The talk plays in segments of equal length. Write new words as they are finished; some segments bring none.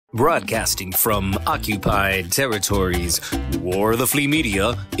Broadcasting from occupied territories, War the Flea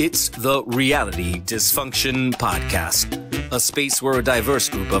Media, it's the Reality Dysfunction Podcast. A space where a diverse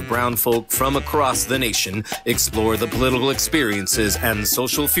group of brown folk from across the nation explore the political experiences and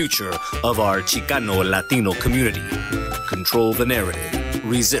social future of our Chicano Latino community. Control the narrative.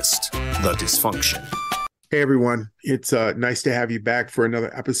 Resist the dysfunction. Hey everyone, it's nice to have you back for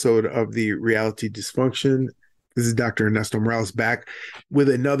another episode of the Reality Dysfunction. This is Dr. Ernesto Morales back with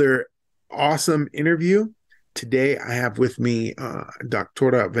another awesome interview. Today I have with me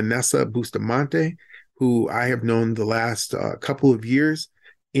Dr. Vanessa Bustamante, who I have known the last couple of years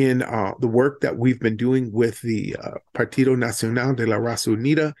in the work that we've been doing with the Partido Nacional de la Raza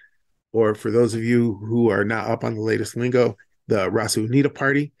Unida, or for those of you who are not up on the latest lingo, the Raza Unida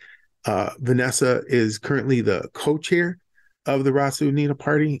Party. Vanessa is currently the co-chair of the Raza Unida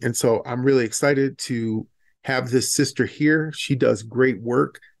Party, and so I'm really excited to have this sister here. She does great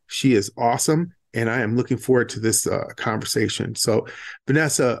work. She is awesome, and I am looking forward to this conversation. So,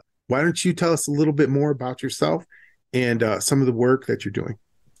 Vanessa, why don't you tell us a little bit more about yourself and some of the work that you're doing?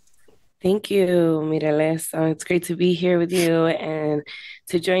 Thank you, Mireles. It's great to be here with you and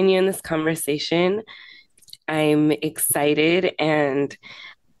to join you in this conversation. I'm excited, and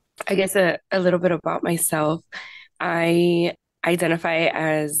I guess a little bit about myself. I identify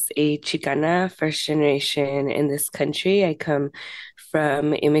as a Xicana, first generation in this country. I come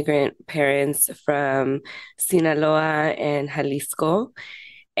from immigrant parents from Sinaloa and Jalisco,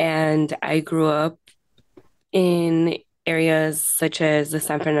 and I grew up in areas such as the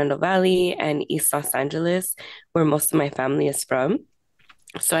San Fernando Valley and East Los Angeles, where most of my family is from.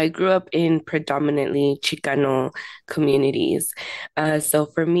 So I grew up in predominantly Chicano communities. So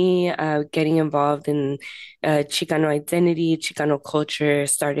for me, getting involved in Chicano identity, Chicano culture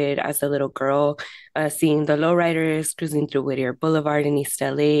started as a little girl, seeing the lowriders cruising through Whittier Boulevard in East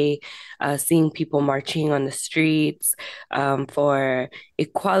LA, seeing people marching on the streets for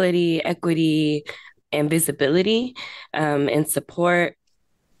equality, equity, and visibility and support.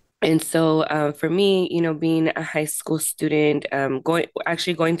 And so for me, being a high school student, going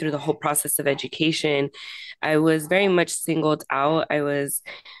through the whole process of education, I was very much singled out.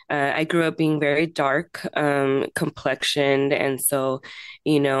 I grew up being very dark complexioned. And so,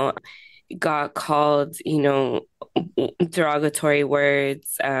 got called, derogatory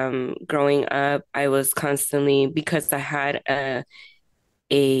words. Growing up, I was constantly, because I had an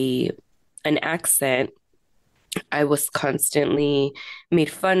accent, I was constantly made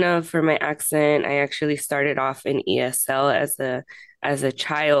fun of for my accent. I actually started off in ESL as a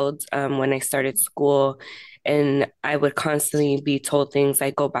child when I started school, and I would constantly be told things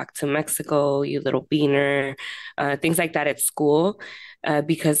like "Go back to Mexico, you little beaner," things like that at school,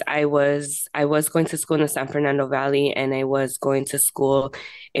 because I was going to school in the San Fernando Valley, and I was going to school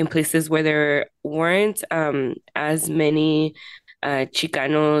in places where there weren't as many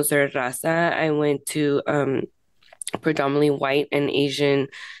Chicanos or Raza. I went to predominantly white and Asian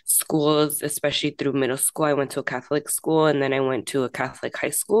schools, especially through middle school. I went to a Catholic school, and then I went to a Catholic high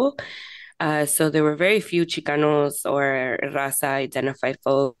school. So there were very few Chicanos or Raza identified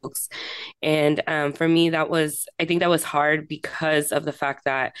folks. And for me, I think that was hard because of the fact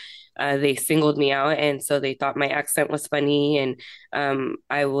that they singled me out. And so they thought my accent was funny, and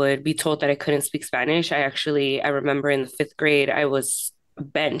I would be told that I couldn't speak Spanish. I remember in the fifth grade, I was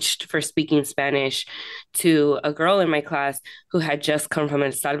benched for speaking Spanish to a girl in my class who had just come from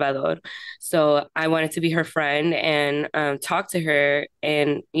El Salvador. So I wanted to be her friend and talk to her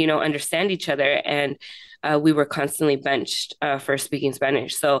and, understand each other. And we were constantly benched for speaking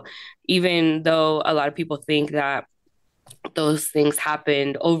Spanish. So even though a lot of people think that those things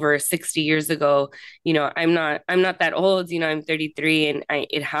happened over 60 years ago, I'm not that old, I'm 33, and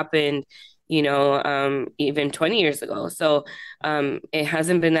it happened even 20 years ago. So it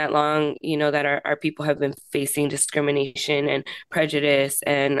hasn't been that long, that our people have been facing discrimination and prejudice.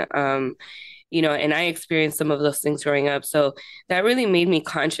 And, and I experienced some of those things growing up. So that really made me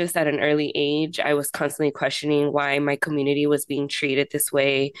conscious at an early age. I was constantly questioning why my community was being treated this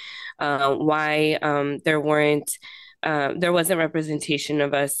way, why there wasn't representation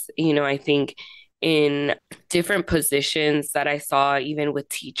of us, I think, in different positions that I saw, even with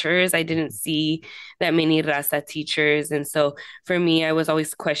teachers. I didn't see that many Raza teachers. And so for me, I was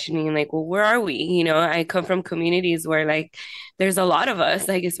always questioning, like, well, where are we? I come from communities where, like, there's a lot of us,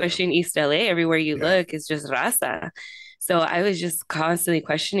 like, especially in East LA, everywhere you look, it's just Raza. So I was just constantly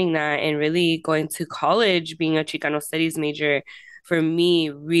questioning that, and really going to college, being a Chicano studies major, for me,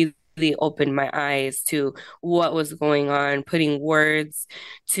 really opened my eyes to what was going on, putting words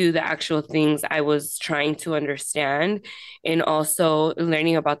to the actual things I was trying to understand. And also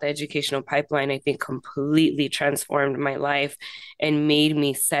learning about the educational pipeline, I think completely transformed my life and made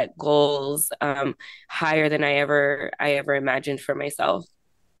me set goals higher than I ever imagined for myself.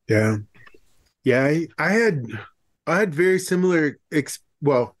 Yeah. Yeah. I had very similar,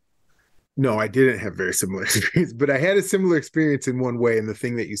 well, no, I didn't have very similar experience, but I had a similar experience in one way. And the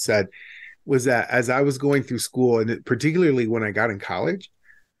thing that you said was that as I was going through school, and particularly when I got in college,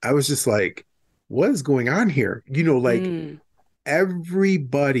 I was just like, what is going on here? Like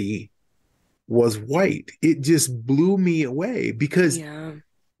everybody was white. It just blew me away because Yeah.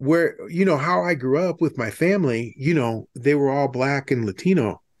 where, how I grew up with my family, they were all black and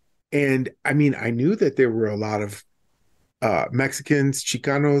Latino. And I mean, I knew that there were a lot of Mexicans,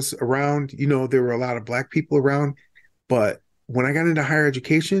 Chicanos around, there were a lot of black people around. But when I got into higher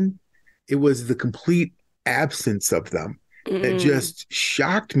education, it was the complete absence of them that Mm. just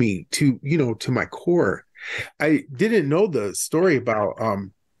shocked me to my core. I didn't know the story about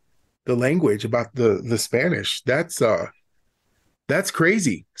the language, about the Spanish. That's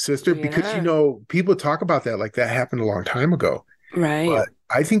crazy, sister, because Yeah. people talk about that like that happened a long time ago. Right. But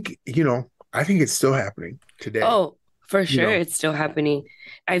I think it's still happening today, Oh, for you sure, know. it's still happening.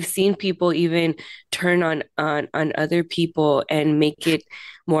 I've seen people even turn on other people and make it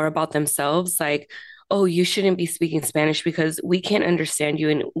more about themselves, like, "Oh, you shouldn't be speaking Spanish because we can't understand you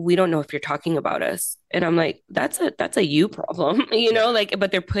and we don't know if you're talking about us." And I'm like, "That's a you problem," Yeah, like,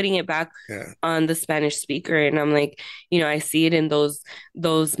 but they're putting it back yeah, on the Spanish speaker, and I'm like, I see it in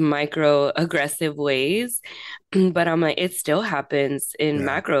those micro aggressive ways, but I'm like, it still happens in yeah,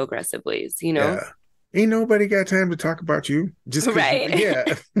 macro aggressive ways. yeah. Ain't nobody got time to talk about you just because Right? yeah.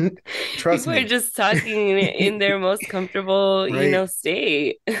 Trust People are me. just talking in their most comfortable, Right.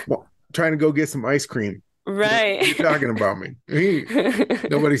 state. Well, trying to go get some ice cream. Right. You're talking about me.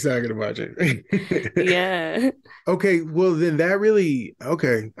 Nobody's talking about you. Yeah. Okay, well then that really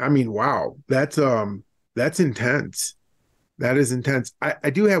okay. I mean, wow. That's intense. That is intense.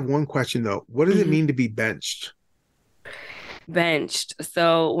 I do have one question though. What does it Mhm. mean to be benched? Benched.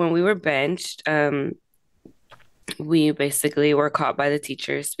 So when we were benched, we basically were caught by the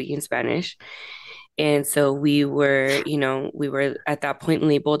teachers speaking Spanish. And so we were at that point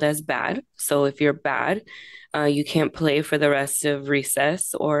labeled as bad. So if you're bad, you can't play for the rest of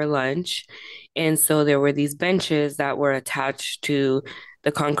recess or lunch. And so there were these benches that were attached to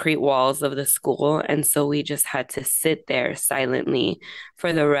the concrete walls of the school. And so we just had to sit there silently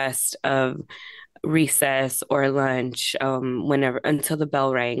for the rest of recess or lunch, whenever until the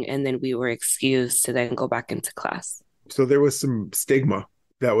bell rang. And then we were excused to then go back into class. So there was some stigma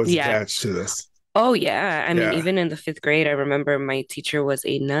that was Yeah. attached to this. Oh, yeah. I mean, Yeah. even in the fifth grade, I remember my teacher was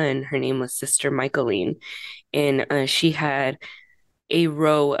a nun. Her name was Sister Michaeline, and she had a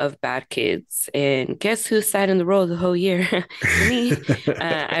row of bad kids. And guess who sat in the row the whole year? Me.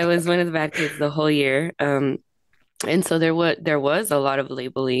 I was one of the bad kids the whole year. And so there was a lot of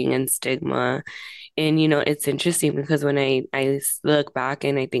labeling and stigma. And it's interesting because when I look back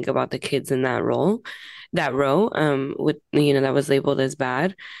and I think about the kids in that row, with that was labeled as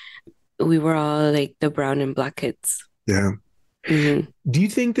bad, we were all like the brown and black kids. Yeah. Hmm. Do you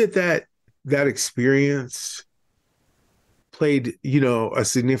think that experience played, a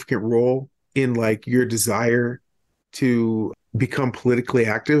significant role in like your desire to become politically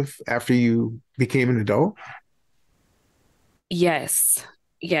active after you became an adult? Yes.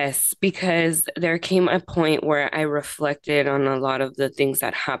 Yes, because there came a point where I reflected on a lot of the things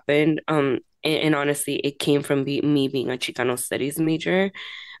that happened. And honestly, it came from me being a Chicano studies major.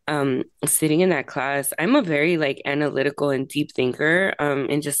 Sitting in that class, I'm a very like analytical and deep thinker,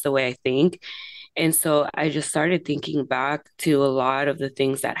 in just the way I think. And so I just started thinking back to a lot of the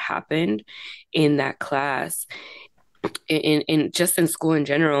things that happened in that class, in just in school in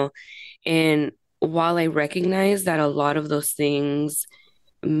general. And while I recognize that a lot of those things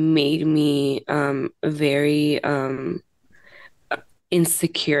made me very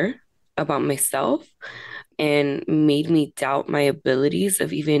insecure about myself and made me doubt my abilities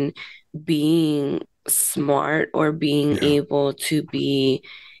of even being smart or being Yeah. able to be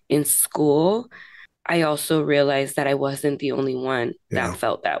in school. I also realized that I wasn't the only one that Yeah.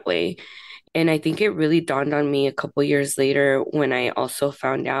 felt that way. And I think it really dawned on me a couple years later when I also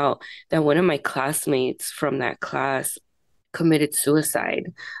found out that one of my classmates from that class committed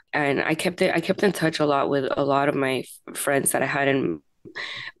suicide. And I kept in touch a lot with a lot of my friends that I had in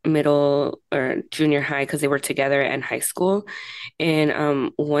middle or junior high because they were together and high school.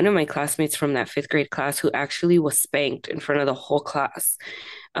 And one of my classmates from that fifth grade class who actually was spanked in front of the whole class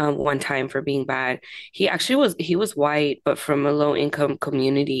one time for being bad. He was white, but from a low income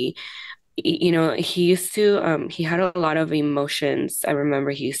community. You know, he had a lot of emotions. I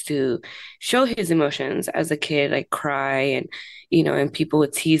remember he used to show his emotions as a kid, like cry and, you know, and people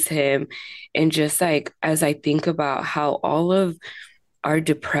would tease him. And just like as I think about how all of our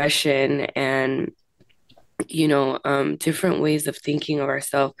depression and different ways of thinking of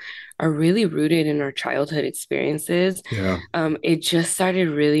ourselves are really rooted in our childhood experiences. Yeah. It just started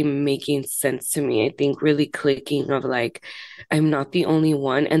really making sense to me. I think really clicking of like, I'm not the only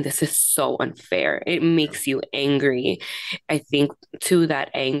one, and this is so unfair. It makes you angry. I think to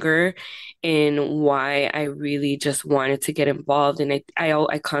that anger and why I really just wanted to get involved. And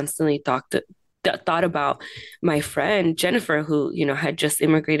I constantly thought about my friend Jennifer, who, you know, had just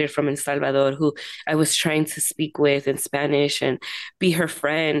immigrated from El Salvador, who I was trying to speak with in Spanish and be her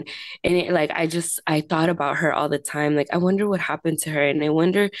friend. And I thought about her all the time. Like, I wonder what happened to her. And I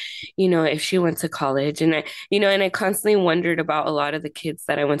wonder, you know, if she went to college. And I constantly wondered about a lot of the kids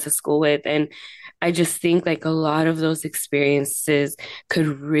that I went to school with. And I just think like a lot of those experiences could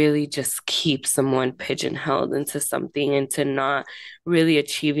really just keep someone pigeonholed into something and to not really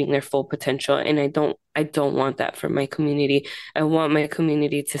achieving their full potential. And I don't want that for my community. I want my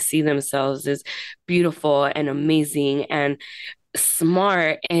community to see themselves as beautiful and amazing and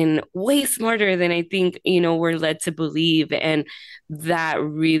smart and way smarter than I think, you know, we're led to believe. And that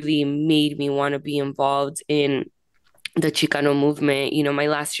really made me want to be involved in the Chicano movement. You know, my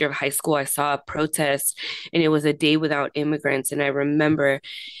last year of high school, I saw a protest and it was a day without immigrants. And I remember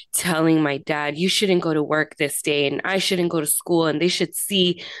telling my dad, you shouldn't go to work this day and I shouldn't go to school and they should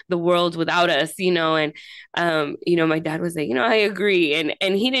see the world without us, you know. And my dad was like, you know, I agree.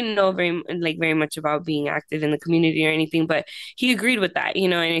 And he didn't know very much about being active in the community or anything, but he agreed with that, you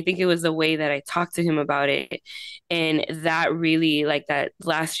know. And I think it was the way that I talked to him about it. And that really, like that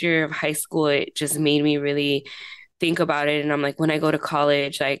last year of high school, it just made me really think about it. And I'm like, when I go to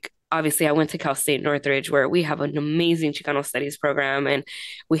college, like obviously I went to Cal State Northridge where we have an amazing Chicano studies program and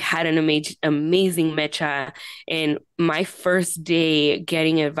we had an amazing mecha. And my first day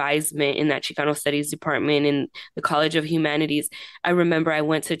getting advisement in that Chicano studies department in the College of Humanities, I remember I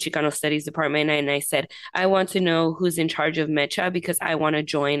went to Chicano studies department and I said, I want to know who's in charge of mecha because I want to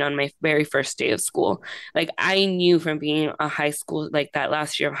join on my very first day of school. Like I knew from being a high school, like that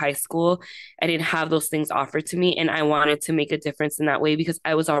last year of high school, I didn't have those things offered to me. And I wanted to make a difference in that way because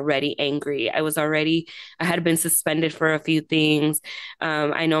I was already angry. I had been suspended for a few things.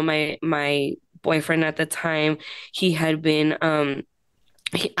 I know my boyfriend at the time, he had been, I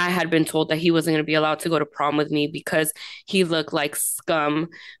had been told that he wasn't going to be allowed to go to prom with me because he looked like scum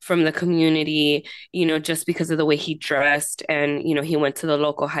from the community, you know, just because of the way he dressed. And, you know, he went to the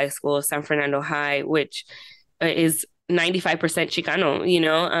local high school, San Fernando High, which is 95% Chicano, you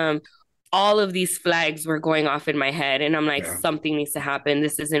know. All of these flags were going off in my head and I'm like, Yeah. something needs to happen.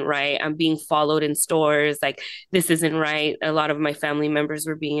 This isn't right. I'm being followed in stores. Like, this isn't right. A lot of my family members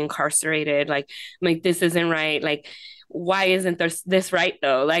were being incarcerated. Like, this isn't right. Like, why isn't this right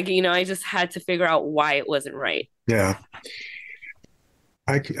though? Like, you know, I just had to figure out why it wasn't right. Yeah.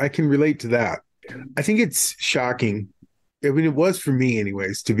 I can relate to that. I think it's shocking. I mean, it was for me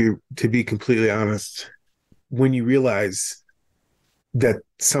anyways, to be completely honest, when you realize that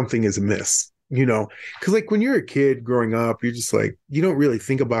something is amiss, you know, because like when you're a kid growing up, you're just like, you don't really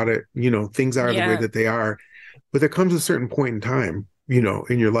think about it, you know, things are the way Yeah. that they are. But there comes a certain point in time, you know,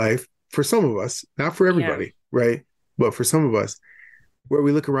 in your life, for some of us, not for Yeah. everybody, right? But for some of us, where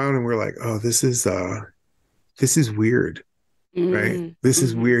we look around and we're like, oh, this is weird, right? This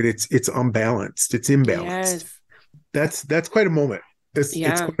is Mm-hmm. weird. It's unbalanced. It's imbalanced. Yes. That's quite a moment. It's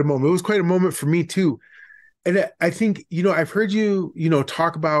Yeah. quite a moment. It was quite a moment for me too. And I think, you know, I've heard you, you know,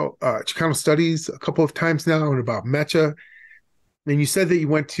 talk about Chicano studies a couple of times now and about Mecha. And you said that you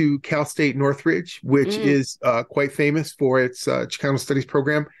went to Cal State Northridge, which Mm. is quite famous for its Chicano studies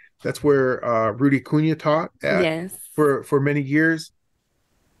program. That's where Rudy Cunha taught at Yes. for many years.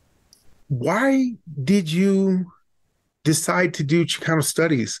 Why did you decide to do Chicano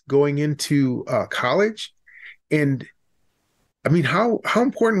studies going into college? And I mean, how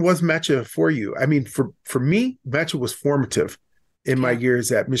important was Mecha for you? I mean, for me, Mecha was formative in my Yeah.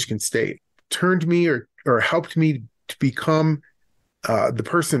 years at Michigan State. Turned me or helped me to become the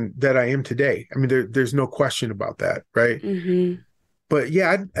person that I am today. I mean, there's no question about that, right? Mm-hmm. But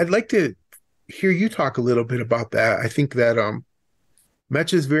yeah, I'd like to hear you talk a little bit about that. I think that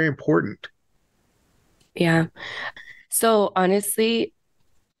Mecha is very important. Yeah. So honestly,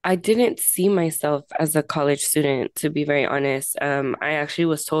 I didn't see myself as a college student, to be very honest. I actually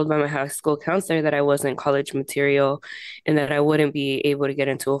was told by my high school counselor that I wasn't college material and that I wouldn't be able to get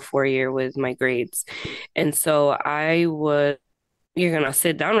into a 4 year with my grades. And so I was, you're gonna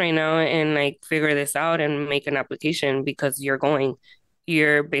sit down right now and like figure this out and make an application because you're going.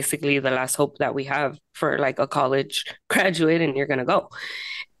 You're basically the last hope that we have for like a college graduate and you're gonna go.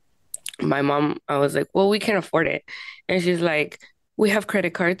 My mom, I was like, well, we can't afford it. And she's like, we have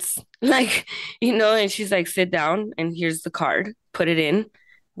credit cards. Like, and she's like, sit down and here's the card, put it in,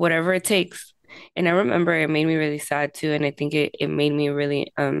 whatever it takes. And I remember it made me really sad too. And I think it made me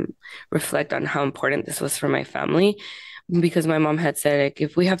really reflect on how important this was for my family because my mom had said, like,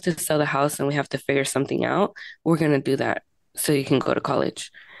 if we have to sell the house and we have to figure something out, we're gonna do that so you can go to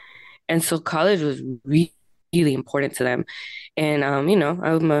college. And so college was really important to them. And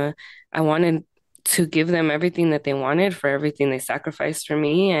I wanted to give them everything that they wanted for everything they sacrificed for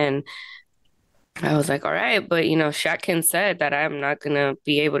me. And I was like, all right, but Shatkin said that I'm not gonna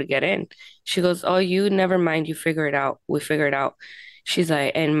be able to get in. She goes, oh, you never mind, you figure it out. We figure it out. She's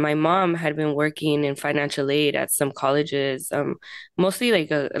like, and my mom had been working in financial aid at some colleges, mostly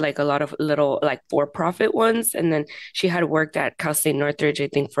like a lot of little like for-profit ones. And then she had worked at Cal State Northridge, I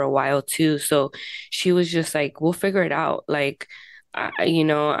think, for a while too. So she was just like, we'll figure it out. Like,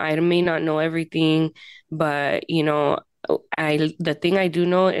 I may not know everything, but the thing I do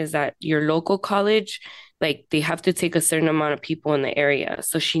know is that your local college, like they have to take a certain amount of people in the area.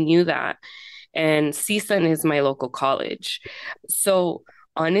 So she knew that. And CSUN is my local college. So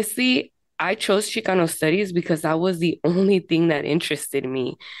honestly, I chose Chicano studies because that was the only thing that interested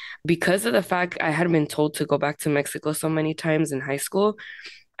me. Because of the fact I had been told to go back to Mexico so many times in high school,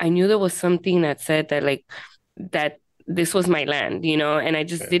 I knew there was something that said that like that this was my land, and I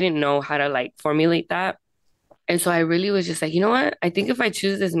just didn't know how to like formulate that. And so I really was just like, you know what? I think if I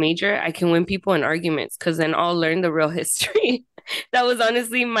choose this major, I can win people in arguments because then I'll learn the real history. That was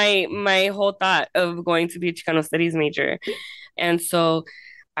honestly my whole thought of going to be a Chicano studies major. And so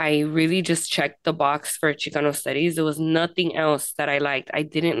I really just checked the box for Chicano studies. There was nothing else that I liked. I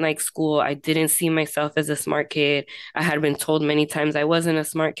didn't like school. I didn't see myself as a smart kid. I had been told many times I wasn't a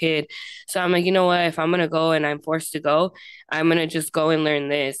smart kid. So I'm like, you know what? If I'm gonna go and I'm forced to go, I'm gonna just go and learn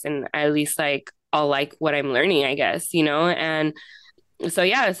this. And at least like I'll like what I'm learning, I guess. And so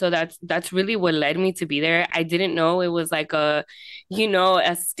yeah, so that's really what led me to be there. I didn't know it was like a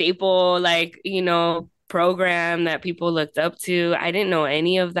staple like, program that people looked up to. I didn't know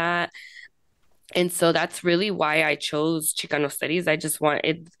any of that. And so that's really why I chose Chicano studies. I just want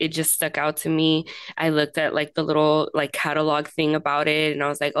it just stuck out to me. I looked at like the little like catalog thing about it and I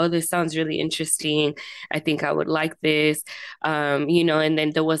was like, oh, this sounds really interesting. I think I would like this. And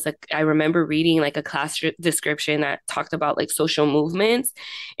then there was I remember reading like a class description that talked about like social movements.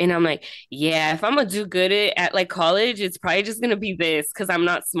 And I'm like, yeah, if I'm gonna do good at like college, it's probably just gonna be this because I'm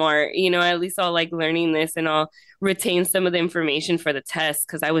not smart. At least I'll like learning this and I'll retain some of the information for the test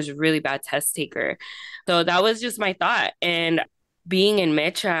because I was a really bad test taker. So that was just my thought. And being in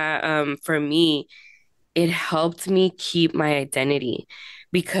Mecha, for me, it helped me keep my identity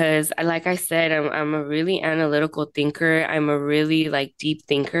because like I said, I'm a really analytical thinker. I'm a really like deep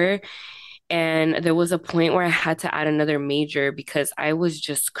thinker. And there was a point where I had to add another major because I was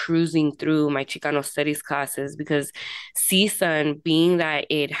just cruising through my Chicano studies classes because CSUN, being that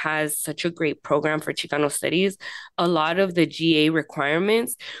it has such a great program for Chicano studies, a lot of the GA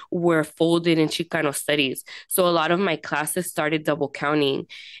requirements were folded in Chicano studies. So a lot of my classes started double counting.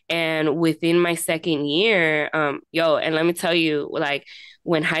 And within my second year, and let me tell you, like,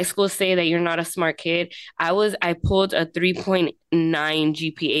 when high schools say that you're not a smart kid, I pulled a 3.9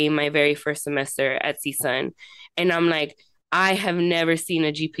 GPA my very first semester at CSUN. And I'm like, I have never seen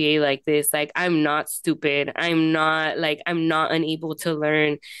a GPA like this. Like, I'm not stupid. I'm not unable to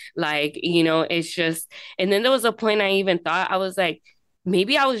learn. Like, it's just, and then there was a point I even thought I was like,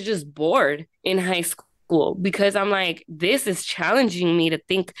 maybe I was just bored in high school because I'm like, this is challenging me to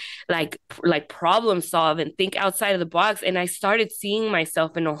think like problem solve and think outside of the box. And I started seeing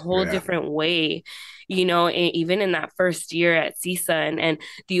myself in a whole different way, even in that first year at CISA. And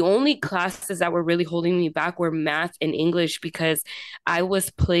the only classes that were really holding me back were math and English because I was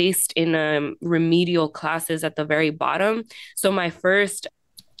placed in remedial classes at the very bottom. So my first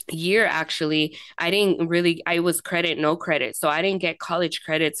year, actually, I was credit, no credit. So I didn't get college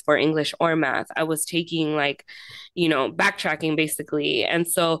credits for English or math. I was taking like, backtracking basically. And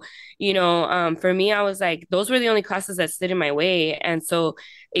so, for me, I was like, those were the only classes that stood in my way. And so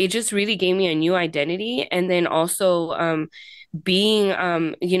it just really gave me a new identity. And then also, being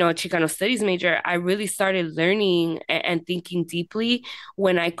a Chicano studies major, I really started learning and thinking deeply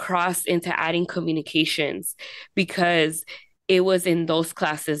when I crossed into adding communications, because it was in those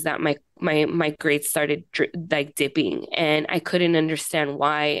classes that my grades started like dipping, and I couldn't understand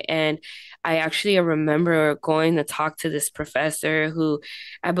why. And I actually remember going to talk to this professor who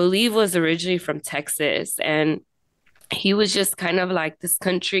I believe was originally from Texas, and he was just kind of like this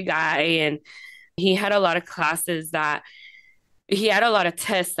country guy, and he had a lot of classes that he had a lot of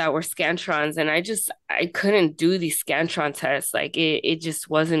tests that were scantrons, and I couldn't do these scantron tests. Like it just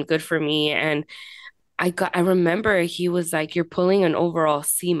wasn't good for me. And I remember he was like, "You're pulling an overall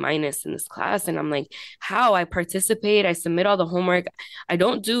C- in this class." And I'm like, "How? I participate, I submit all the homework. I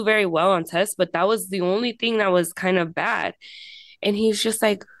don't do very well on tests, but that was the only thing that was kind of bad." And he's just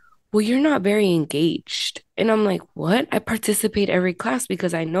like, "Well, you're not very engaged." And I'm like, "What? I participate every class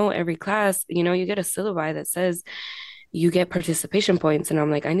because I know every class, you get a syllabi that says you get participation points." And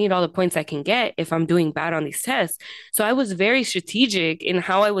I'm like, "I need all the points I can get if I'm doing bad on these tests." So I was very strategic in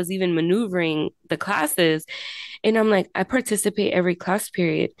how I was even maneuvering the classes. And I'm like, "I participate every class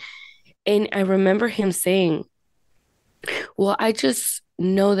period." And I remember him saying, "Well, I just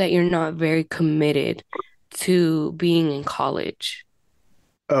know that you're not very committed to being in college."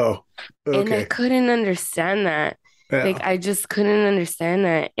 Oh, And I okay. couldn't understand that. Like, Yeah. I just couldn't understand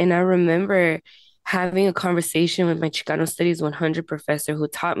that. And I remember having a conversation with my Chicano Studies 100 professor who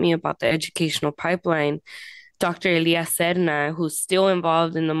taught me about the educational pipeline, Dr. Elias Serna, who's still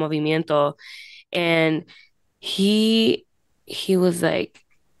involved in the movimiento. And he he was like,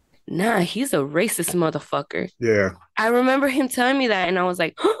 "Nah, he's a racist motherfucker." Yeah. I remember him telling me that, and I was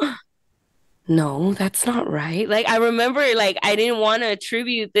like, "No, that's not right." Like, I remember, like, I didn't want to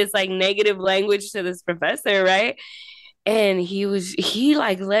attribute this like negative language to this professor, right? And he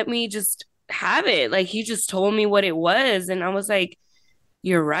like let me just have it. Like, he just told me what it was, and I was like,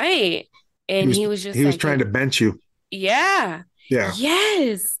 "You're right." He And was he was just he was like, trying to bench you. "Yeah, Yeah.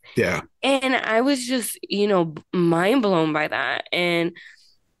 yes." Yeah. And I was just, mind blown by that. And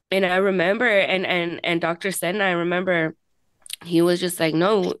I remember, and Dr. Sen, I remember he was just like,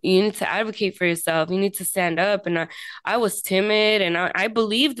 "No, you need to advocate for yourself. You need to stand up." And I was timid, and I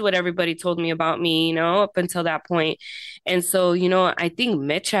believed what everybody told me about me, up until that point. And so, I think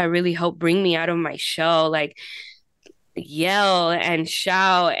Mecha really helped bring me out of my shell, like yell and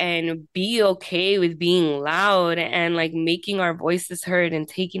shout and be okay with being loud and like making our voices heard and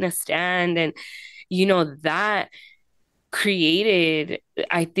taking a stand. And, that created,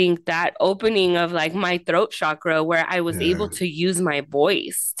 I think, that opening of like my throat chakra where I was Yeah. able to use my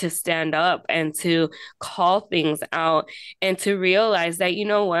voice to stand up and to call things out and to realize that,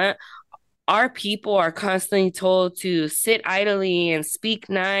 what? Our people are constantly told to sit idly and speak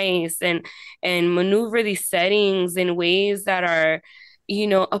nice and maneuver these settings in ways that are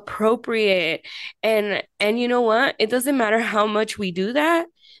appropriate. And you know what, it doesn't matter how much we do that,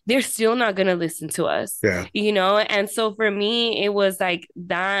 they're still not going to listen to us. Yeah. And so for me it was like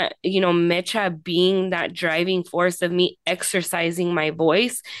that, Mecha being that driving force of me exercising my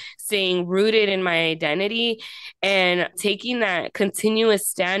voice, staying rooted in my identity, and taking that continuous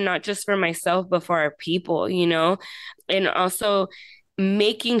stand, not just for myself, but for our people, and also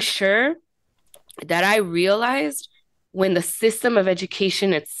making sure that I realized when the system of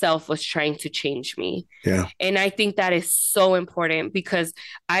education itself was trying to change me. Yeah. And I think that is so important because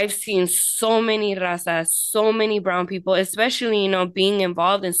I've seen so many razas, so many brown people, especially, being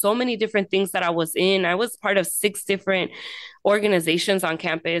involved in so many different things that I was in. I was part of 6 different organizations on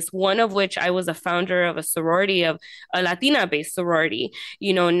campus, one of which I was a founder of a sorority, of a Latina-based sorority,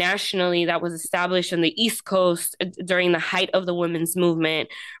 nationally, that was established on the East Coast during the height of the women's movement,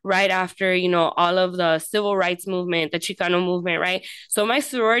 right after, all of the civil rights movement, the Chicano movement, right? So my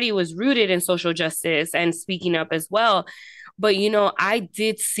sorority was rooted in social justice and speaking up as well. But, I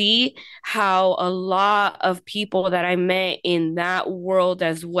did see how a lot of people that I met in that world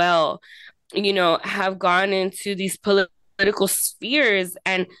as well, have gone into these political spheres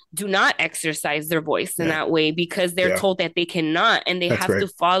and do not exercise their voice in Yeah. that way because they're Yeah. told that they cannot, and they That's have right. to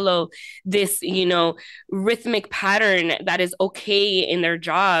follow this, rhythmic pattern that is okay in their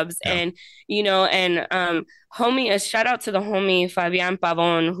jobs. Yeah. And, homie, a shout out to the homie Fabian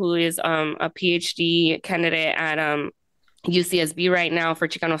Pavon, who is a PhD candidate at UCSB right now for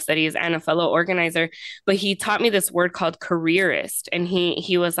Chicano Studies and a fellow organizer, but he taught me this word called careerist. And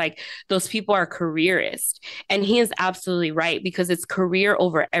he was like, those people are careerist. And he is absolutely right, because it's career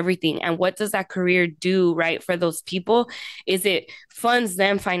over everything. And what does that career do, right, for those people is it funds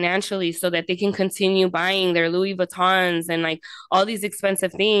them financially so that they can continue buying their Louis Vuittons and like all these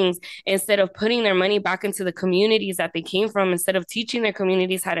expensive things, instead of putting their money back into the communities that they came from, instead of teaching their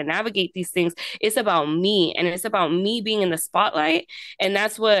communities how to navigate these things. It's about me, and it's about me being in the spotlight. And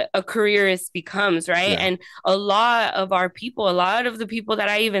that's what a careerist becomes, right? Yeah. And a lot of our people, a lot of the people that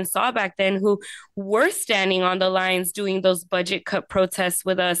I even saw back then who were standing on the lines doing those budget cut protests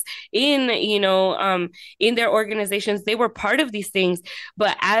with us in, in their organizations, they were part of these things.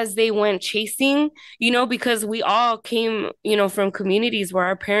 But as they went chasing, because we all came, from communities where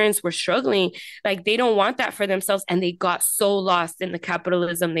our parents were struggling, like they don't want that for themselves. And they got so lost in the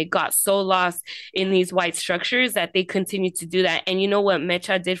capitalism, they got so lost in these white structures that they continue to do that. And you know what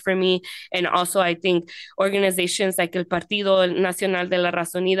Mecha did for me? And also, I think organizations like El Partido, Nacional de la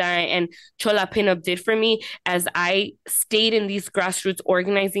Raza Unida, and Chola Pinup did for me, as I stayed in these grassroots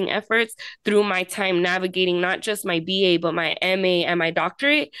organizing efforts through my time navigating not just my BA, but my MA and my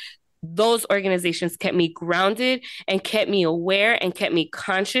doctorate. Those organizations kept me grounded and kept me aware and kept me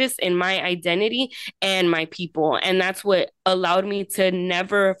conscious in my identity and my people. And that's what allowed me to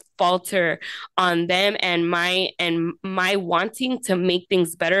never falter on them and my wanting to make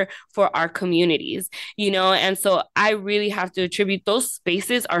things better for our communities, And so I really have to attribute those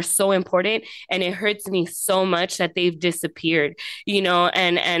spaces are so important, and it hurts me so much that they've disappeared,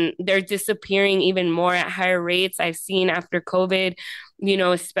 and they're disappearing even more at higher rates. I've seen after COVID,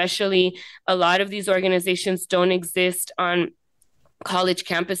 especially a lot of these organizations don't exist on college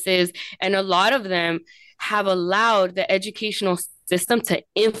campuses, and a lot of them have allowed the educational system to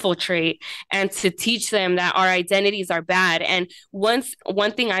infiltrate and to teach them that our identities are bad. And one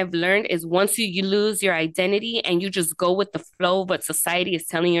thing I've learned is once you lose your identity and you just go with the flow of what society is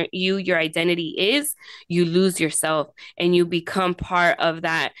telling you your identity is, you lose yourself and you become part of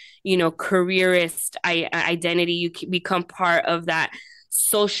that, careerist identity. You become part of that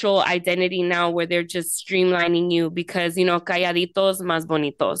social identity now, where they're just streamlining you because, calladitos más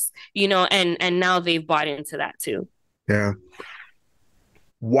bonitos, and now they've bought into that too. Yeah.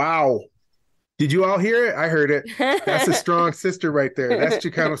 Wow. Did you all hear it? I heard it. That's a strong sister right there. That's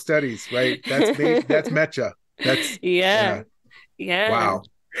Chicano Studies, right? That's Mecha. That's yeah. Wow.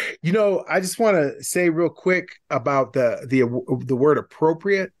 I just want to say real quick about the word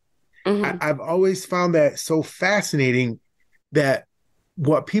appropriate. Mm-hmm. I've always found that so fascinating, that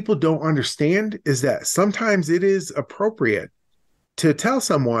what people don't understand is that sometimes it is appropriate to tell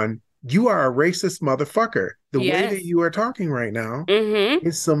someone you are a racist motherfucker. The way that you are talking right now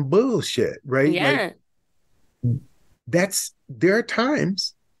is some bullshit, right? Yeah. There are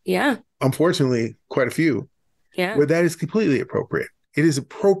times, unfortunately, quite a few, where that is completely appropriate. It is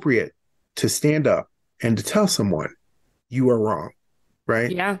appropriate to stand up and to tell someone you are wrong,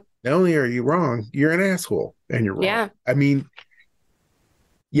 right? Yeah. Not only are you wrong, you're an asshole and you're wrong. Yeah. I mean,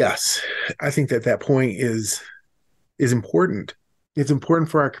 yes, I think that point is important. It's important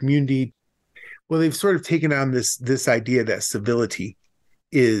for our community. Well, they've sort of taken on this idea that civility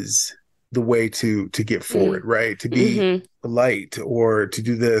is the way to get forward, right? To be polite or to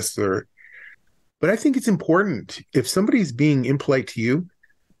do this but I think it's important if somebody's being impolite to you,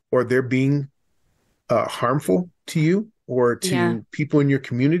 or they're being harmful to you or to people in your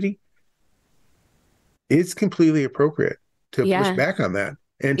community, it's completely appropriate to push back on that.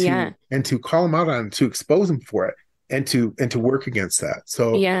 And to call them out on it, to expose them for it, and to work against that.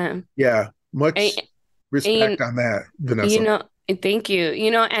 So much respect on that, Vanessa. Thank you.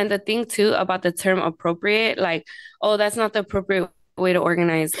 And the thing too about the term appropriate, like, oh, that's not the appropriate way to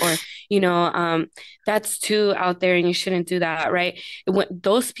organize, or that's too out there and you shouldn't do that, right? When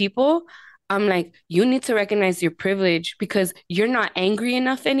those people, I'm like, you need to recognize your privilege, because you're not angry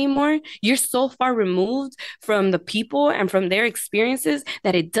enough anymore. You're so far removed from the people and from their experiences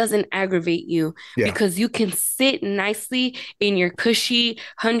that it doesn't aggravate you, because you can sit nicely in your cushy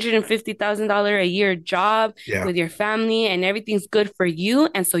 $150,000 a year job with your family and everything's good for you.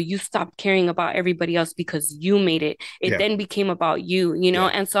 And so you stop caring about everybody else because you made it. It then became about you,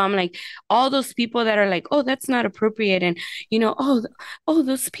 And so I'm like, all those people that are like, oh, that's not appropriate. And,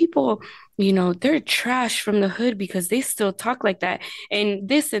 those people, they're trash from the hood because they still talk like that and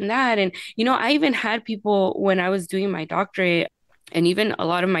this and that. And, I even had people when I was doing my doctorate, And even a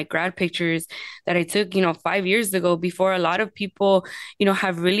lot of my grad pictures that I took, 5 years ago, before a lot of people,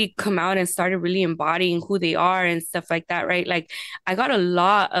 have really come out and started really embodying who they are and stuff like that, right? Like I got a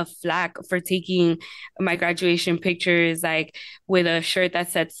lot of flack for taking my graduation pictures, like with a shirt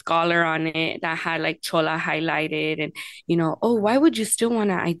that said scholar on it, that had like chola highlighted. And, oh, why would you still want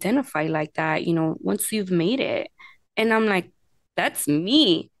to identify like that, once you've made it? And I'm like, that's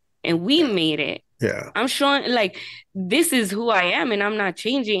me. And we made it. Yeah. I'm showing like this is who I am and I'm not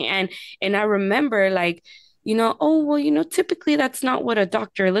changing. And I remember like, oh well, typically that's not what a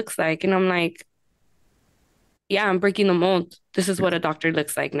doctor looks like. And I'm like, yeah, I'm breaking the mold. This is what a doctor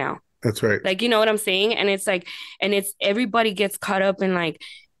looks like now. That's right. Like, you know what I'm saying? And it's like, and it's everybody gets caught up in like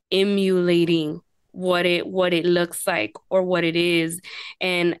emulating what it looks like or what it is.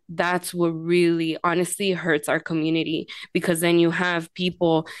 And that's what really honestly hurts our community, because then you have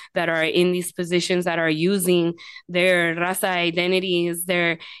people that are in these positions that are using their Raza identities,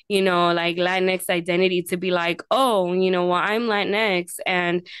 their, like Latinx identity to be like, oh, well, I'm Latinx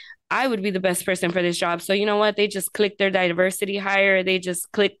and I would be the best person for this job. So you know what? They just click their diversity hire. They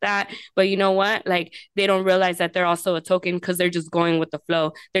just click that. But you know what? Like they don't realize that they're also a token because they're just going with the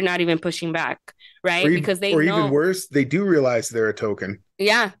flow. They're not even pushing back, right? Because they or know. Even worse, they do realize they're a token.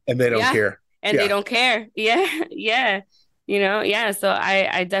 Yeah. And they don't care. And they don't care. Yeah. Yeah. Yeah. So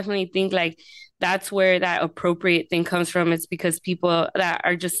I definitely think like that's where that appropriate thing comes from. It's because people that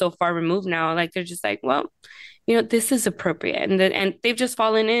are just so far removed now, like they're just like, well, this is appropriate. And they've just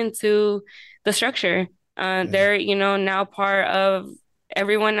fallen into the structure. They're, now part of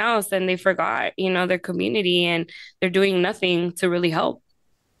everyone else and they forgot, their community and they're doing nothing to really help.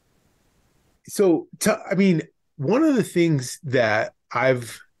 So, one of the things that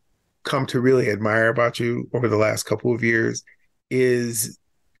I've come to really admire about you over the last couple of years is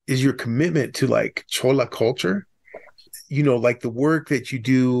your commitment to like chola culture, like the work that you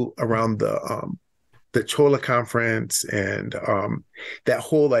do around the chola conference and that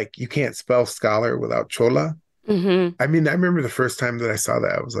whole like you can't spell scholar without chola. Mm-hmm. I remember the first time that I saw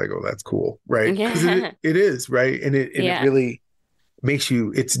that, I was like, oh, that's cool, right? Because it is, right? And it really makes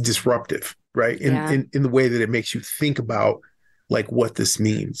you, it's disruptive, right? In the way that it makes you think about like what this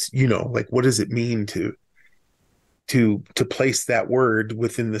means, like what does it mean to place that word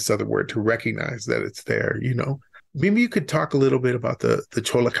within this other word, to recognize that it's there, Maybe you could talk a little bit about the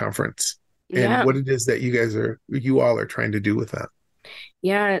Chola conference and what it is that you all are trying to do with that.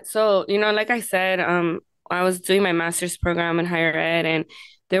 Yeah. So, like I said, I was doing my master's program in higher ed and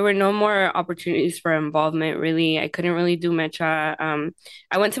there were no more opportunities for involvement, really. I couldn't really do Mecha.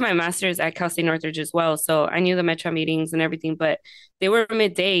 I went to my master's at Cal State Northridge as well. So I knew the Mecha meetings and everything, but they were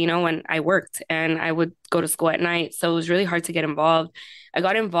midday, when I worked and I would go to school at night. So it was really hard to get involved. I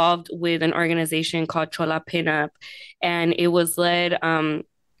got involved with an organization called Chola Pinup, and it was led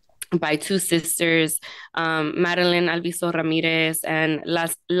by two sisters, Madeline Alviso Ramirez and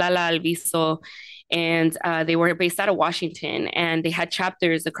Lala Alviso. And they were based out of Washington, and they had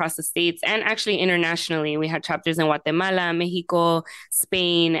chapters across the states and actually internationally. We had chapters in Guatemala, Mexico,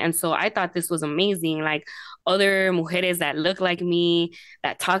 Spain. And so I thought this was amazing. Like other mujeres that look like me,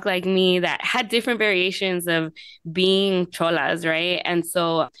 that talk like me, that had different variations of being cholas, right? And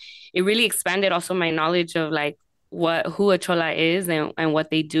so it really expanded also my knowledge of like who a chola is and what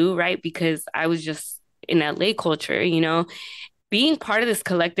they do, right? Because I was just in LA culture, being part of this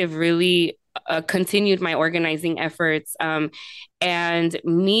collective really continued my organizing efforts, and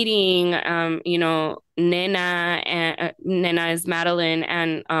meeting, Nena is Madeline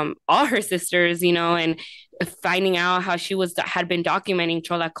and all her sisters, and finding out how she had been documenting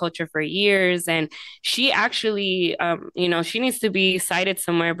Chola culture for years. And she actually, she needs to be cited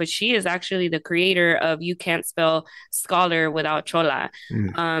somewhere, but she is actually the creator of You Can't Spell Scholar Without Chola.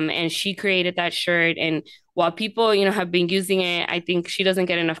 And she created that shirt. And while people, have been using it, I think she doesn't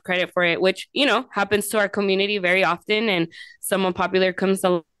get enough credit for it, which, happens to our community very often. And someone popular comes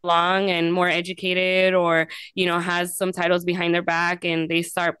along and more educated or, has some titles behind their back and they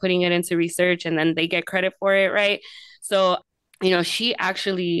start putting it into research and then they get credit for it, right? So, she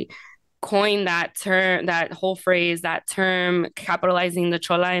actually coined that term, that whole phrase, that term, capitalizing the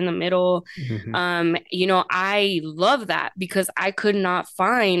chola in the middle. I love that because I could not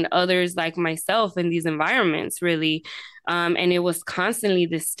find others like myself in these environments, really. And it was constantly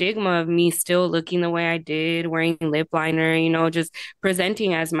the stigma of me still looking the way I did, wearing lip liner, just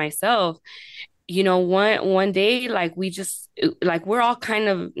presenting as myself. One day, like we're all kind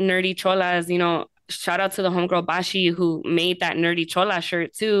of nerdy cholas, shout out to the homegirl Bashi who made that nerdy chola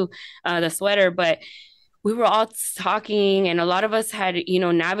shirt too, the sweater. But we were all talking, and a lot of us had,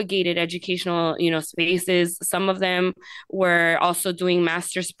 navigated educational, spaces. Some of them were also doing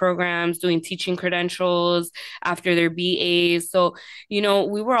master's programs, doing teaching credentials after their BAs. So,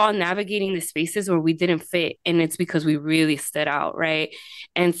 we were all navigating the spaces where we didn't fit. And it's because we really stood out, right?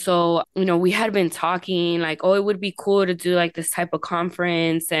 And so, we had been talking like, oh, it would be cool to do like this type of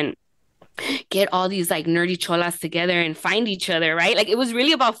conference and get all these like nerdy cholas together and find each other, right? Like it was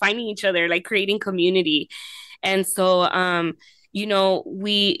really about finding each other, like creating community. And so, the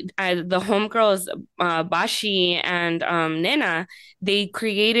homegirls, Bashi and Nena, they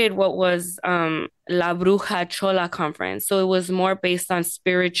created what was La Bruja Chola Conference. So it was more based on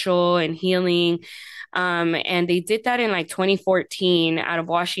spiritual and healing. And they did that in like 2014 out of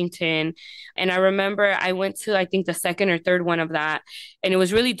Washington. And I remember I went to, I think, the second or third one of that. And it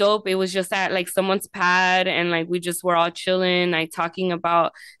was really dope. It was just at like someone's pad, and like we just were all chilling, like talking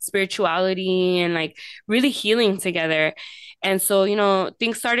about spirituality and like really healing together. And so,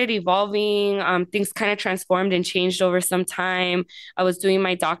 things started evolving. Things kind of transformed and changed over some time. I was doing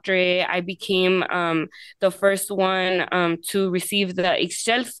my doctorate. I became the first one to receive the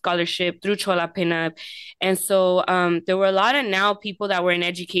Excel scholarship through Chola Pinup. And so there were a lot of now people that were in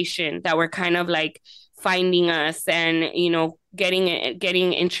education that were kind of like finding us and,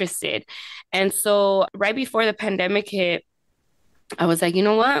 getting interested. And so right before the pandemic hit, I was like, you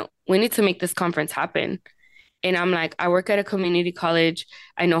know what? We need to make this conference happen. And I'm like, I work at a community college.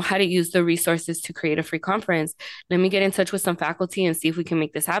 I know how to use the resources to create a free conference. Let me get in touch with some faculty and see if we can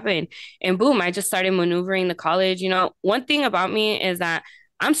make this happen. And boom, I just started maneuvering the college. One thing about me is that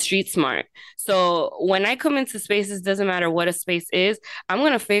I'm street smart. So when I come into spaces, doesn't matter what a space is, I'm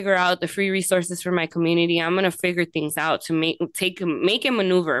going to figure out the free resources for my community. I'm going to figure things out to make and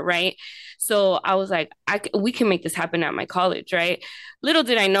maneuver, right? So I was like, we can make this happen at my college, right? Little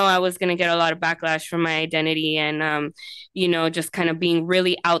did I know I was going to get a lot of backlash from my identity and, just kind of being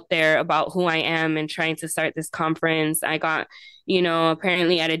really out there about who I am and trying to start this conference. I got,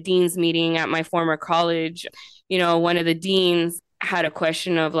 apparently at a dean's meeting at my former college, one of the deans had a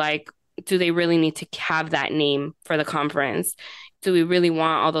question of like, do they really need to have that name for the conference? Do we really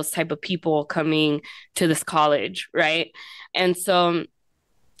want all those type of people coming to this college, right? And so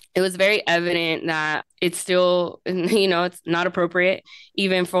it was very evident that it's still, it's not appropriate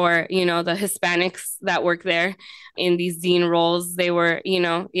even for, the Hispanics that work there in these dean roles. They were,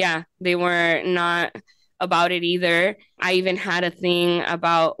 they were not about it either. I even had a thing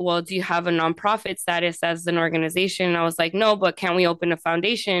about, well, do you have a nonprofit status as an organization? And I was like, no, but can we open a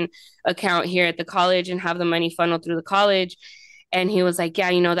foundation account here at the college and have the money funneled through the college? And he was like,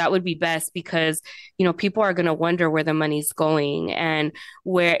 yeah, that would be best because, people are going to wonder where the money's going and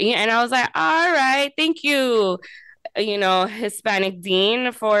where. And I was like, all right, thank you, Hispanic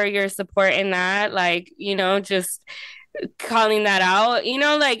Dean, for your support in that. Like, just calling that out,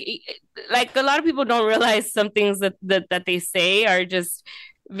 like a lot of people don't realize some things that they say are just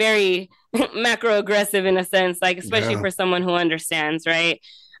very macro aggressive in a sense, like especially for someone who understands, right?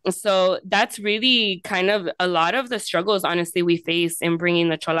 So that's really kind of a lot of the struggles, honestly, we face in bringing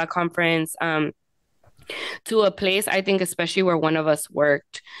the Chola conference to a place, I think, especially where one of us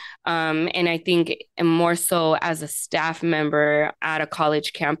worked. And I think more so as a staff member at a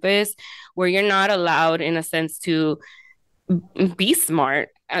college campus where you're not allowed, in a sense, to be smart.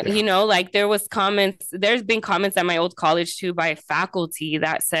 Like there's been comments at my old college too by faculty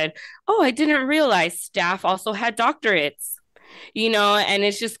that said, oh, I didn't realize staff also had doctorates. And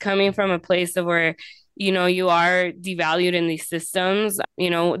it's just coming from a place of where, you are devalued in these systems.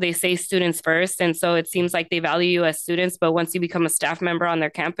 They say students first. And so it seems like they value you as students. But once you become a staff member on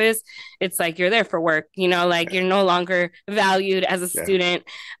their campus, it's like you're there for work, like you're no longer valued as a student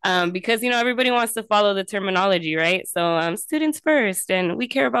because, everybody wants to follow the terminology, right? So students first, and we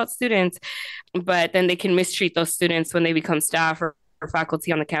care about students. But then they can mistreat those students when they become staff or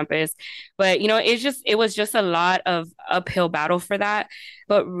faculty on the campus. But it was just a lot of uphill battle for that.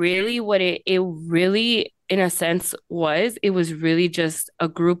 But really what it really, in a sense, it was really just a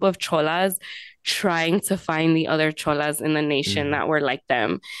group of cholas trying to find the other cholas in the nation that were like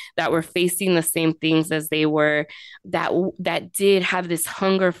them, that were facing the same things as they were, that did have this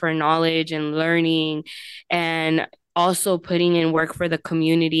hunger for knowledge and learning, and also putting in work for the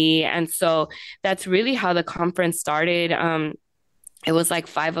community. And so that's really how the conference started. It was like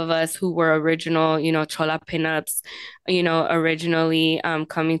 5 of us who were original, Chola pinups, originally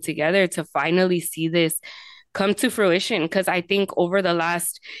coming together to finally see this come to fruition. Because I think over the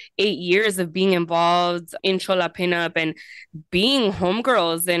last 8 years of being involved in Chola pinup and being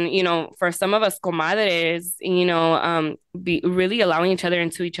homegirls, and, for some of us comadres, be really allowing each other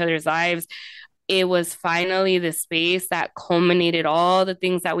into each other's lives, it was finally the space that culminated all the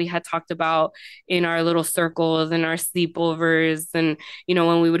things that we had talked about in our little circles and our sleepovers. And,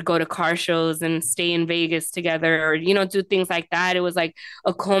 when we would go to car shows and stay in Vegas together or, do things like that. It was like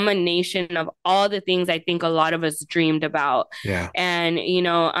a culmination of all the things I think a lot of us dreamed about. Yeah. And,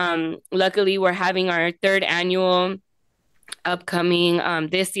 luckily we're having our third annual upcoming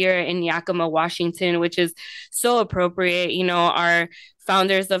this year in Yakima, Washington, which is so appropriate. Our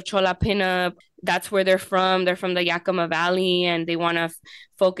founders of Chola Pinup, that's where they're from. They're from the Yakima Valley, and they want to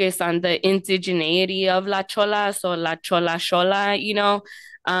focus on the indigeneity of La Chola, so La Chola Chola,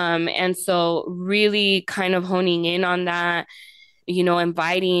 and so really kind of honing in on that,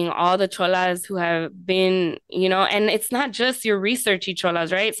 inviting all the cholas who have been, and it's not just your researchy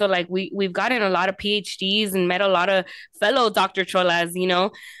cholas, right? So like we've gotten a lot of PhDs and met a lot of fellow Dr. cholas,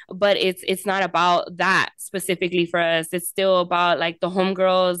 but it's not about that specifically for us. It's still about like the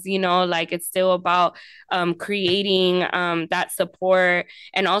homegirls, like it's still about creating that support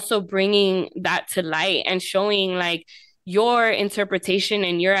and also bringing that to light and showing like your interpretation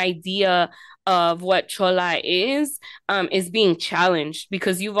and your idea of what chola is being challenged,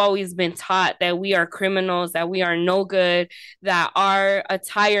 because you've always been taught that we are criminals, that we are no good, that our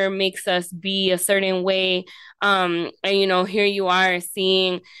attire makes us be a certain way. And, here you are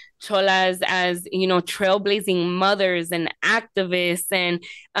seeing cholas as, trailblazing mothers and activists and,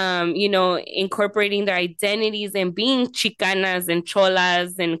 incorporating their identities and being Chicanas and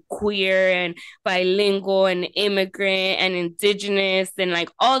cholas and queer and bilingual and immigrant and indigenous and like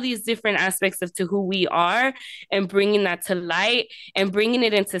all these different aspects of to who we are, and bringing that to light and bringing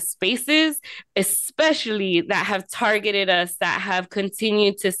it into spaces, especially that have targeted us, that have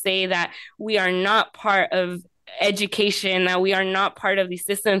continued to say that we are not part of education, that we are not part of these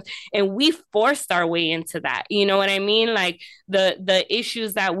systems, and we forced our way into that. You know what I mean? Like the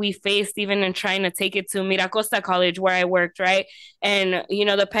issues that we faced even in trying to take it to Miracosta College where I worked, right? And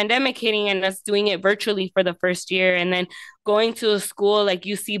the pandemic hitting and us doing it virtually for the first year, and then going to a school like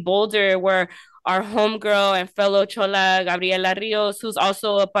UC Boulder where our homegirl and fellow chola Gabriela Rios, who's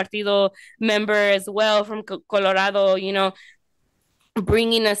also a Partido member as well from Colorado,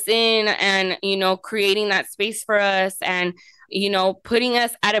 bringing us in and, creating that space for us and, putting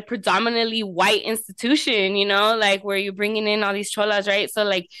us at a predominantly white institution, like where you're bringing in all these cholas, right? So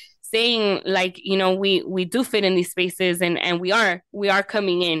like saying like, we do fit in these spaces and we are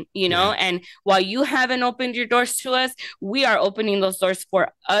coming in, and while you haven't opened your doors to us, we are opening those doors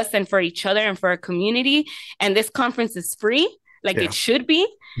for us and for each other and for our community. And this conference is free, like it should be,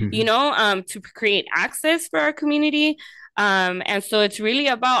 to create access for our community. And so it's really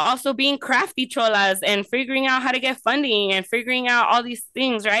about also being crafty cholas and figuring out how to get funding and figuring out all these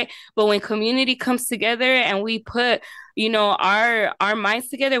things, right? But when community comes together and we put, our minds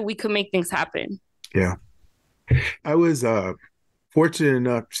together, we could make things happen. Yeah. I was fortunate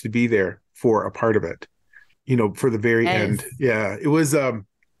enough to be there for a part of it, for the very end. Yeah. It was a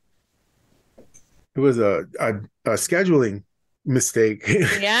scheduling mistake.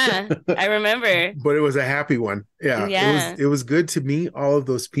 Yeah, I remember. But it was a happy one. Yeah. It was good to meet all of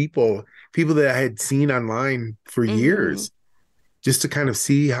those people that I had seen online for years, just to kind of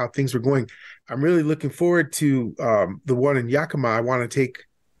see how things were going. I'm really looking forward to the one in Yakima. I want to take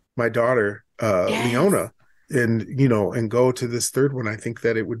my daughter, Leona, and and go to this third one. I think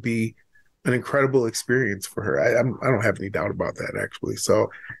that it would be an incredible experience for her. I don't have any doubt about that, actually.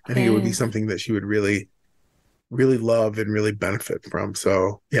 So I think it would be something that she would really love and really benefit from.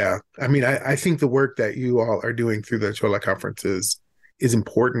 So yeah, I mean, I think the work that you all are doing through the Chola conference is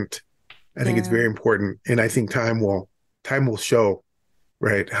important. I think it's very important, and I think time will show,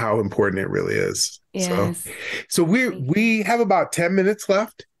 right, how important it really is. Yes. So we have about 10 minutes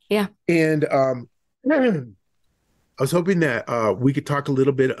left. Yeah. And I was hoping that we could talk a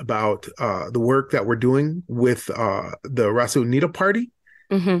little bit about the work that we're doing with the Raza Unida party.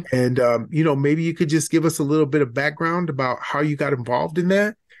 And, maybe you could just give us a little bit of background about how you got involved in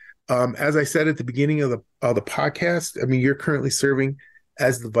that. As I said at the beginning of the podcast, I mean, you're currently serving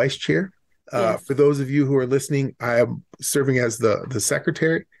as the vice chair. For those of you who are listening, I am serving as the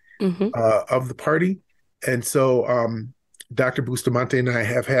secretary of the party. And so Dr. Bustamante and I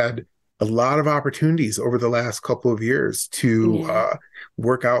have had a lot of opportunities over the last couple of years to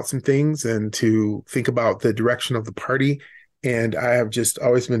work out some things and to think about the direction of the party. And I have just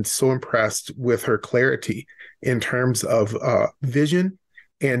always been so impressed with her clarity in terms of vision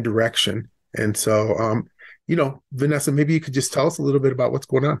and direction. And so, Vanessa, maybe you could just tell us a little bit about what's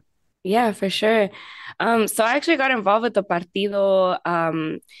going on. Yeah, for sure. So I actually got involved with the Partido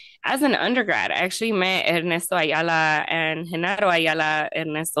as an undergrad. I actually met Ernesto Ayala and Genaro Ayala,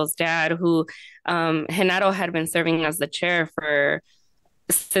 Ernesto's dad, who Genaro had been serving as the chair for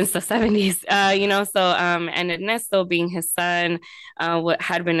since the 70s, and Ernesto being his son,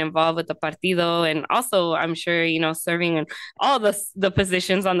 had been involved with the Partido, and also I'm sure, serving in all the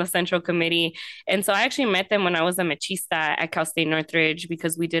positions on the Central Committee. And so I actually met them when I was a mechista at Cal State Northridge,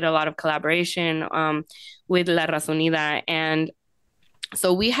 because we did a lot of collaboration with La Raza Unida. And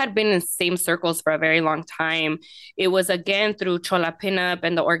so we had been in the same circles for a very long time. It was again through Chola Pinup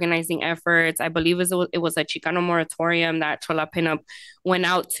and the organizing efforts. I believe it was a Chicano moratorium that Chola Pinup went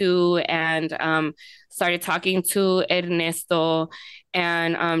out to, and started talking to Ernesto,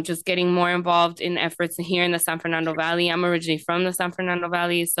 and just getting more involved in efforts here in the San Fernando Valley. I'm originally from the San Fernando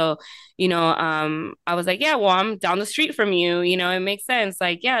Valley. So, I was like, yeah, well, I'm down the street from you. It makes sense.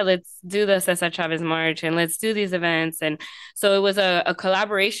 Like, yeah, let's do the Cesar Chavez March and let's do these events. And so it was a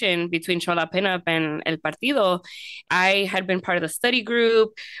collaboration between Chola Pinup and El Partido. I had been part of the study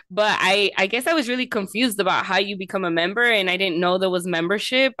group, but I guess I was really confused about how you become a member, and I didn't know there was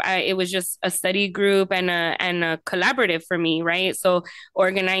membership. It was just a study group and a collaborative for me, right? So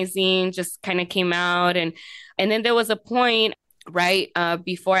organizing just kind of came out, and then there was a point right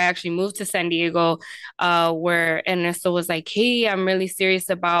before I actually moved to San Diego, where Ernesto was like, hey, I'm really serious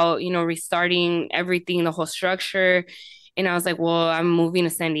about restarting everything, the whole structure. And I was like, well, I'm moving to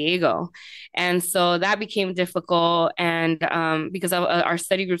San Diego. And so that became difficult. And because our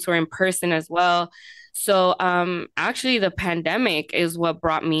study groups were in person as well. So actually, the pandemic is what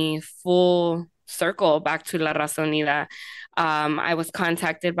brought me full circle back to La Raza Unida. I was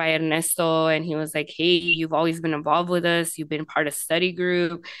contacted by Ernesto, and he was like, hey, you've always been involved with us. You've been part of study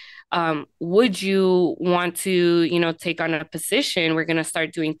group. Would you want to, take on a position? We're going to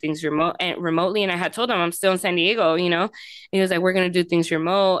start doing things remotely. And I had told him I'm still in San Diego, and he was like, we're going to do things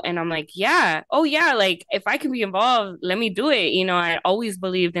remote. And I'm like, yeah, oh yeah. Like if I can be involved, let me do it. I always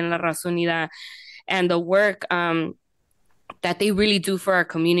believed in La Raza Unida and the work, that they really do for our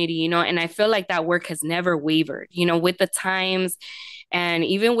community, and I feel like that work has never wavered, with the times. And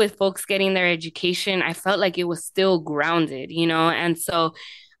even with folks getting their education, I felt like it was still grounded, and so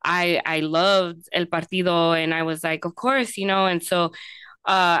I loved El Partido, and I was like, of course, and so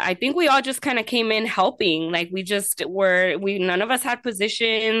I think we all just kind of came in helping. Like none of us had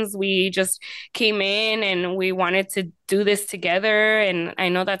positions. We just came in and we wanted to do this together. And I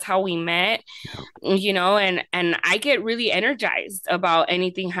know that's how we met, and I get really energized about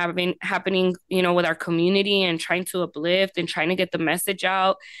anything happening, with our community, and trying to uplift and trying to get the message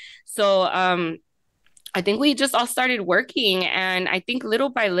out. So, I think we just all started working, and I think little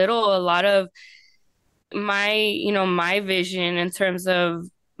by little, a lot of my vision in terms of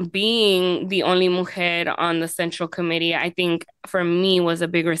being the only mujer on the central committee, I think for me was a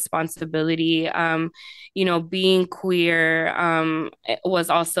big responsibility. Being queer was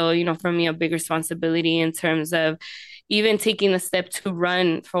also, for me, a big responsibility in terms of even taking the step to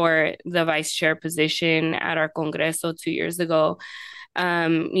run for the vice chair position at our Congreso 2 years ago.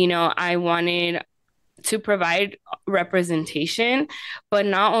 I wanted to provide representation, but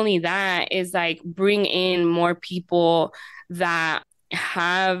not only that, is like bring in more people that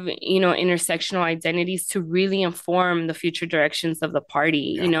have intersectional identities to really inform the future directions of the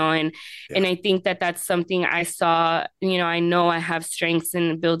party. And I think that that's something I saw. I know I have strengths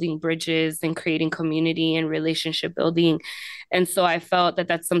in building bridges and creating community and relationship building, and so I felt that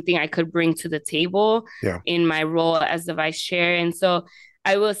that's something I could bring to the table in my role as the vice chair. And so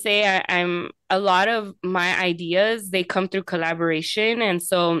I will say I'm a lot of my ideas, they come through collaboration. And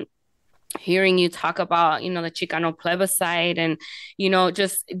so hearing you talk about, the Chicano plebiscite, and,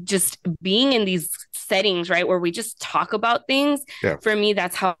 just being in these settings, right, where we just talk about things, for me,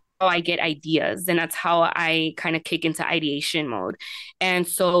 that's how I get ideas, and that's how I kind of kick into ideation mode. And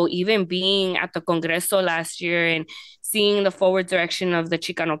so even being at the Congreso last year and seeing the forward direction of the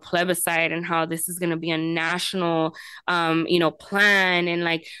Chicano plebiscite and how this is going to be a national, plan, and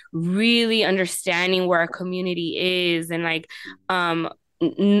like really understanding where our community is, and like,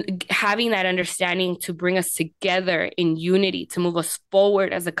 having that understanding to bring us together in unity, to move us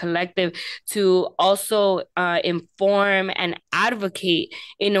forward as a collective, to also inform and advocate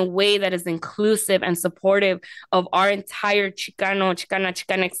in a way that is inclusive and supportive of our entire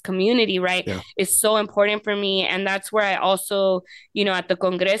Chicanx community, right? Is so important for me. And that's where I also, at the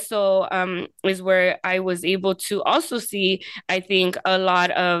Congreso, is where I was able to also see, I think, a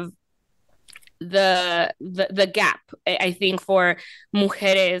lot of the gap, I think, for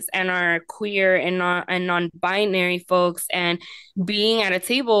mujeres and our queer and non-binary folks, and being at a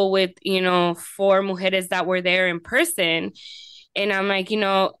table with 4 mujeres that were there in person, And I'm like,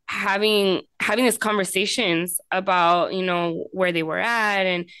 having these conversations about, where they were at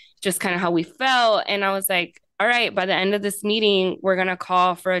and just kind of how we felt. And I was like, all right, by the end of this meeting, we're gonna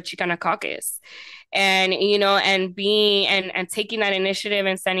call for a Chicana caucus. And, and being and taking that initiative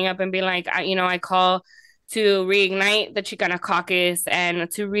and standing up and being like, I call to reignite the Chicana caucus and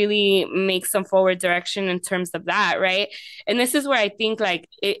to really make some forward direction in terms of that, right? And this is where I think like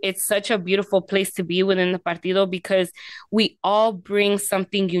it's such a beautiful place to be within the Partido, because we all bring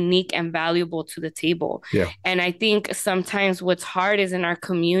something unique and valuable to the table. Yeah. And I think sometimes what's hard is in our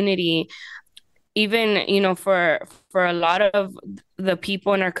community, even for a lot of the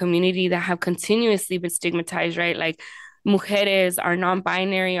people in our community that have continuously been stigmatized, right? Like mujeres, our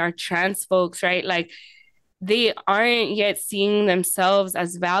non-binary, our trans folks, right? Like they aren't yet seeing themselves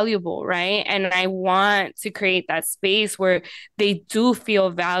as valuable, right? And I want to create that space where they do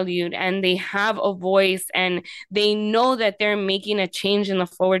feel valued and they have a voice and they know that they're making a change in the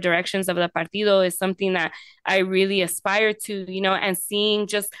forward directions of the Partido is something that I really aspire to, and seeing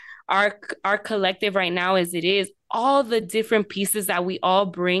just our collective right now as it is, all the different pieces that we all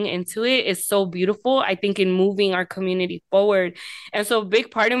bring into it is so beautiful, I think, in moving our community forward. And so a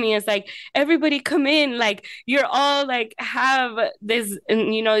big part of me is like, everybody come in, like you're all like have this, and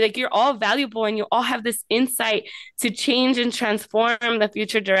like you're all valuable and you all have this insight to change and transform the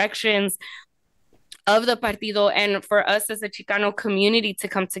future directions of the Partido and for us as a Chicano community to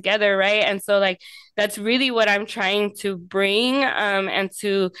come together, right? And so like that's really what I'm trying to bring and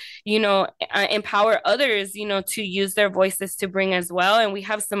to empower others to use their voices to bring as well. And we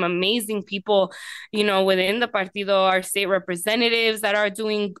have some amazing people within the Partido, our state representatives that are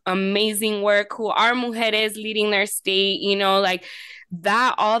doing amazing work, who are mujeres leading their state, like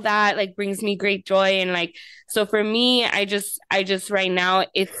that, all that like brings me great joy. And like, so for me, I just right now,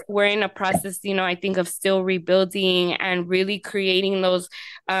 we're in a process, I think, of still rebuilding and really creating those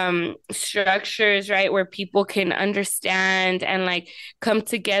structures, right, where people can understand and like come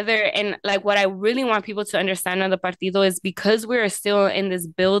together. And like what I really want people to understand on the Partido is, because we're still in this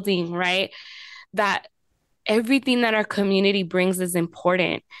building, right, that everything that our community brings is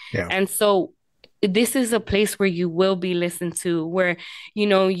important. Yeah. And so this is a place where you will be listened to, where,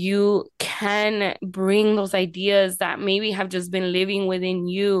 you can bring those ideas that maybe have just been living within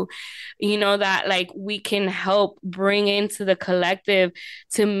you, that like we can help bring into the collective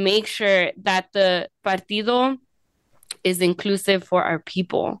to make sure that the Partido is inclusive for our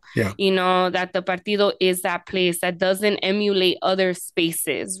people. Yeah. That the Partido is that place that doesn't emulate other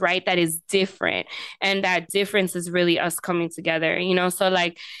spaces, right? That is different. And that difference is really us coming together, So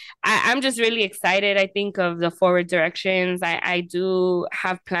like, I'm just really excited, I think, of the forward directions. I do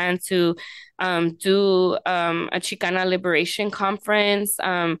have plans to do a Chicana Liberation Conference,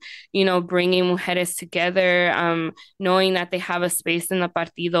 bringing mujeres together, knowing that they have a space in the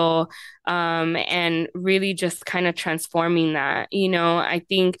Partido, and really just kind of transforming that. I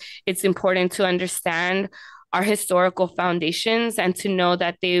think it's important to understand our historical foundations and to know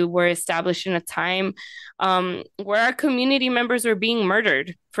that they were established in a time where our community members were being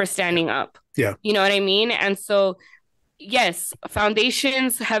murdered for standing up. Yeah. You know what I mean? And so, yes,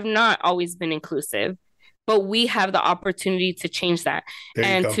 foundations have not always been inclusive, but we have the opportunity to change that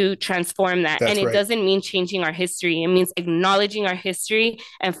and to transform that. That's and it right. doesn't mean changing our history. It means acknowledging our history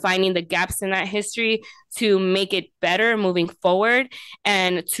and finding the gaps in that history to make it better moving forward,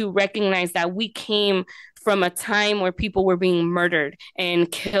 and to recognize that we came from a time where people were being murdered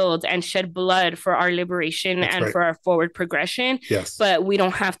and killed and shed blood for our liberation. That's and right. For our forward progression. Yes. But we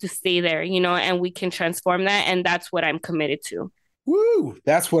don't have to stay there, and we can transform that. And that's what I'm committed to. Woo!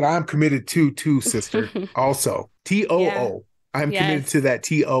 That's what I'm committed to too, sister. Also, TOO. Yeah. I'm committed to that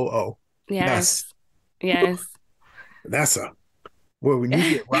TOO. Yes. Yes. Vanessa, well, when you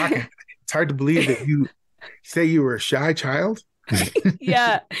get rocking, it's hard to believe that you say you were a shy child.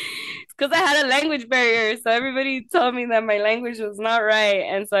 Yeah. Because I had a language barrier. So everybody told me that my language was not right.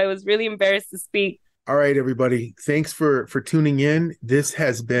 And so I was really embarrassed to speak. All right, everybody. Thanks for tuning in. This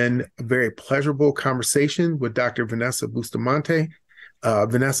has been a very pleasurable conversation with Dr. Vanessa Bustamante.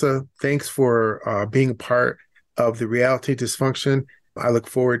 Vanessa, thanks for being a part of the Reality Dysfunction. I look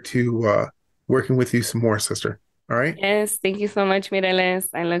forward to working with you some more, sister. All right? Yes, thank you so much, Mireles.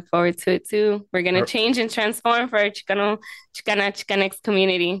 I look forward to it too. We're going to change and transform for our Chicanx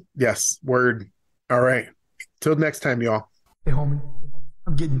community. Yes, word. All right. Till next time, y'all. Hey, homie,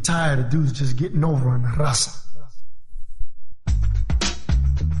 I'm getting tired of dudes just getting over on the Raza.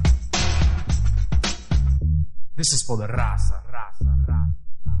 This is for the Raza.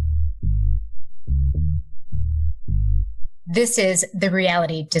 This is the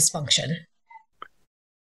Reality Dysfunction.